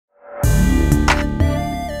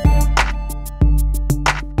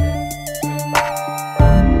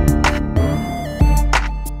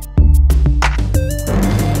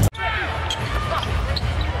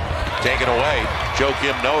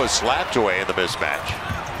throw is slapped away in the mismatch.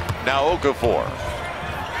 Now Okafor.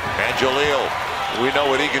 And Jahlil, we know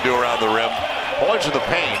what he can do around the rim. Points in the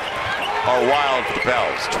paint are wild for the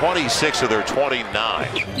Pels. 26 of their 29.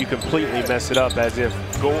 You completely mess it up, as if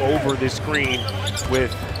go over the screen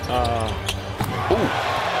with Ooh.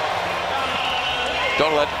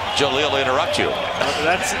 Don't let Jahlil interrupt you.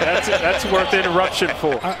 That's worth interruption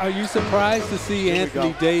for. Are you surprised to see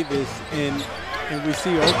Anthony Davis and we see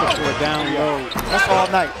Okafor down low? That's all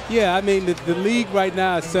night. Yeah, I mean, the league right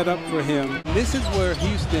now is set up for him. This is where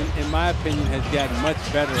Houston, in my opinion, has gotten much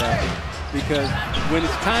better at it. Because when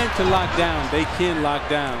it's time to lock down, they can lock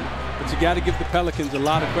down. But you got to give the Pelicans a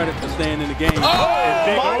lot of credit for staying in the game. Oh,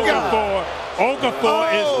 big my God.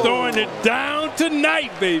 Okafor is throwing it down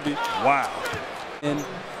tonight, baby. Wow. And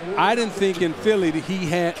I didn't think in Philly that he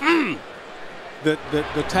had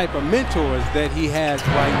the type of mentors that he has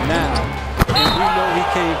right now. And we know he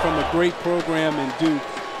came from a great program in Duke.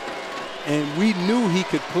 And we knew he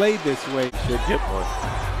could play this way. Should get one.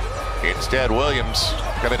 Instead, Williams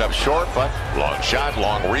coming up short, but long shot,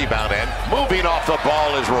 long rebound, and moving off the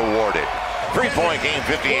ball is rewarded. 3-point game,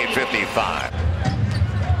 58-55.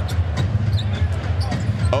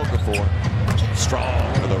 Okafor,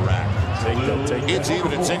 strong for the rack. It's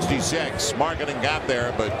even at 66. Marketing got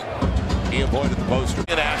there, but he avoided the poster.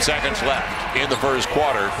 2.5 seconds left in the first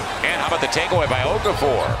quarter. And how about the takeaway by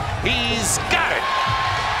Okafor? He's got it.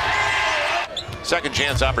 Second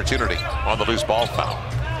chance opportunity on the loose ball foul.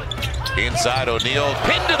 Inside O'Neal,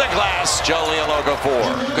 pinned to the glass. Jahlil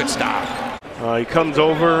Okafor. Good stop. He comes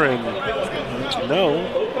over and no.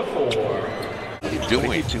 What are you doing?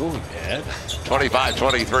 What are you doing, Dad?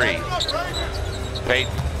 25-23.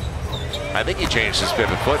 Peyton. I think he changed his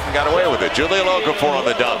pivot foot and got away with it. Jahlil Okafor on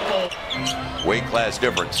the dunk. Weight class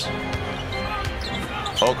difference.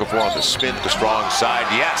 Okafor on the spin to the strong side.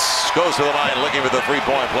 Yes. Goes to the line looking for the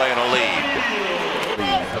three-point play and a lead.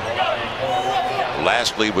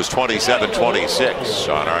 Last lead was 27-26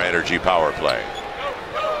 on our energy power play.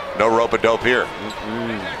 No rope-a-dope here.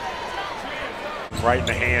 Right in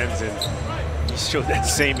the hands, and he showed that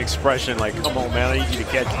same expression like, come on, man, I need you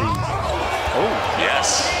to catch these. Oh,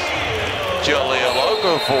 yes. Jahlil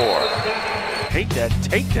Okafor. Take that,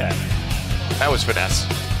 take that. That was finesse.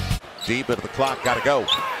 Deep into the clock, gotta go.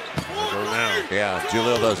 Go now. Yeah,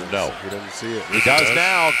 Jahlil doesn't know. He doesn't see it. He does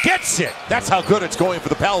now. Gets it. That's how good it's going for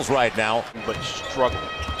the Pels right now. But struggling.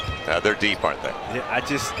 They're deep, aren't they?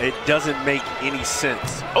 It doesn't make any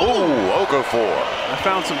sense. Oh, Okafor. I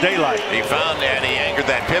found some daylight. He found and he anchored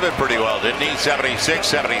that pivot pretty well, didn't he?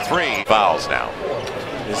 76-73. Fouls now.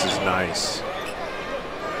 This is nice.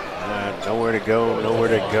 Nowhere to go, nowhere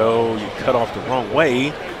to go. You cut off the wrong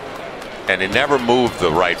way. And he never moved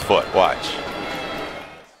the right foot. Watch.